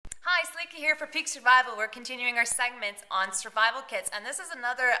Vicky here for Peak Survival. We're continuing our segments on survival kits, and this is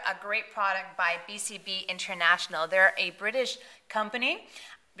a great product by BCB International. They're a British company,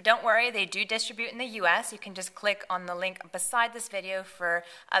 but don't worry, they do distribute in the US. You can just click on the link beside this video for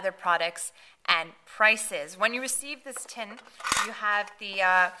other products and prices. When you receive this tin, you have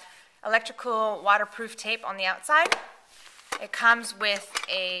the electrical waterproof tape on the outside. It comes with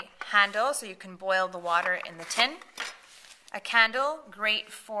a handle so you can boil the water in the tin. A candle,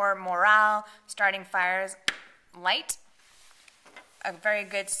 great for morale, starting fires, light. A very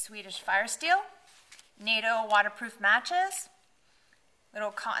good Swedish fire steel. NATO waterproof matches.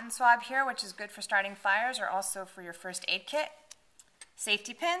 Little cotton swab here, which is good for starting fires or also for your first aid kit.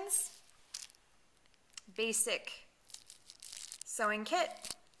 Safety pins. Basic sewing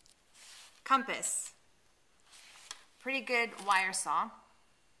kit. Compass. Pretty good wire saw.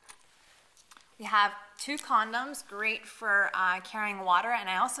 We have 2 condoms, great for carrying water, and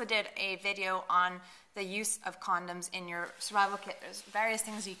I also did a video on the use of condoms in your survival kit. There's various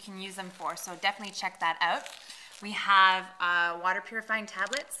things you can use them for, so definitely check that out. We have water purifying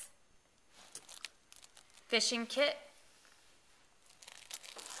tablets, fishing kit,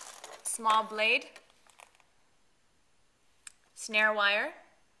 small blade, snare wire,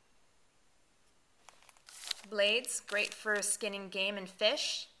 blades, great for skinning game and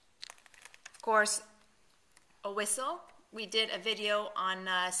fish. Of course, a whistle. We did a video on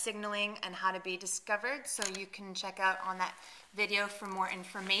signaling and how to be discovered, so you can check out on that video for more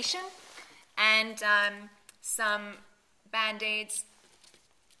information. And some band-aids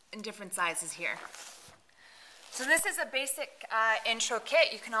in different sizes here. So this is a basic intro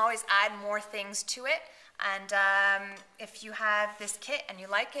kit. You can always add more things to it. And if you have this kit and you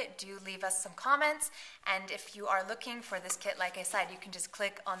like it, do leave us some comments. And if you are looking for this kit, like I said, you can just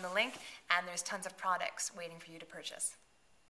click on the link and there's tons of products waiting for you to purchase.